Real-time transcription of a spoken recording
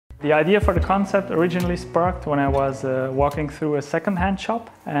The idea for the concept originally sparked when I was walking through a second-hand shop,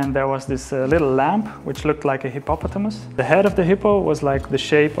 and there was this little lamp which looked like a hippopotamus. The head of the hippo was like the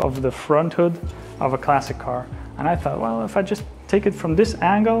shape of the front hood of a classic car. And I thought, well, if I just take it from this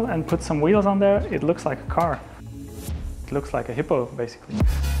angle and put some wheels on there, it looks like a car. It looks like a hippo, basically.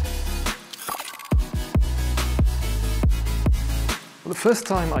 The first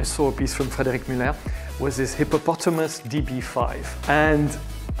time I saw a piece from Frédéric Müller was this hippopotamus DB5, and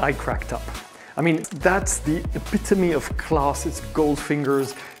I cracked up. I mean, that's the epitome of class. It's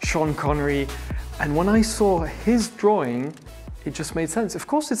Goldfinger's, Sean Connery, and when I saw his drawing, it just made sense. Of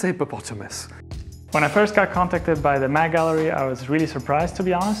course it's a hippopotamus. When I first got contacted by the M.A.D.Gallery, I was really surprised, to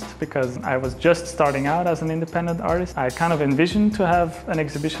be honest, because I was just starting out as an independent artist. I kind of envisioned to have an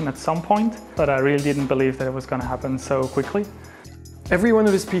exhibition at some point, but I really didn't believe that it was going to happen so quickly. Every one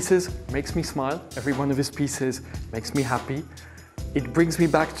of his pieces makes me smile. Every one of his pieces makes me happy. It brings me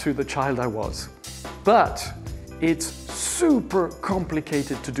back to the child I was. But it's super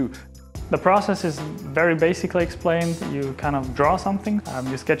complicated to do. The process is very basically explained. You kind of draw something,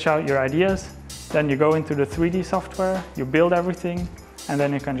 you sketch out your ideas, then you go into the 3D software, you build everything, and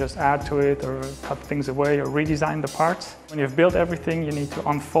then you can just add to it or cut things away or redesign the parts. When you've built everything, you need to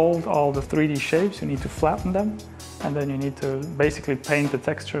unfold all the 3D shapes, you need to flatten them, and then you need to basically paint the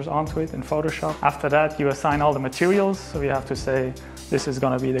textures onto it in Photoshop. After that, you assign all the materials, so you have to say, this is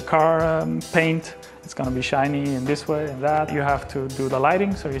going to be the car paint, it's going to be shiny in this way and that. You have to do the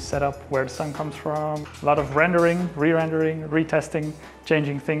lighting, so you set up where the sun comes from. A lot of rendering, re-rendering, retesting,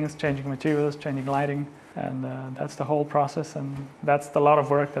 changing things, changing materials, changing lighting. And that's the whole process, and that's a lot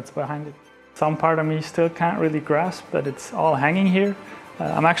of work that's behind it. Some part of me still can't really grasp that it's all hanging here.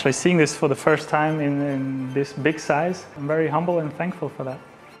 I'm actually seeing this for the first time in this big size. I'm very humble and thankful for that.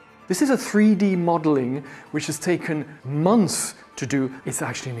 This is a 3D modeling which has taken months to do. It's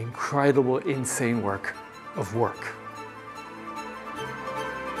actually an incredible, insane work of work.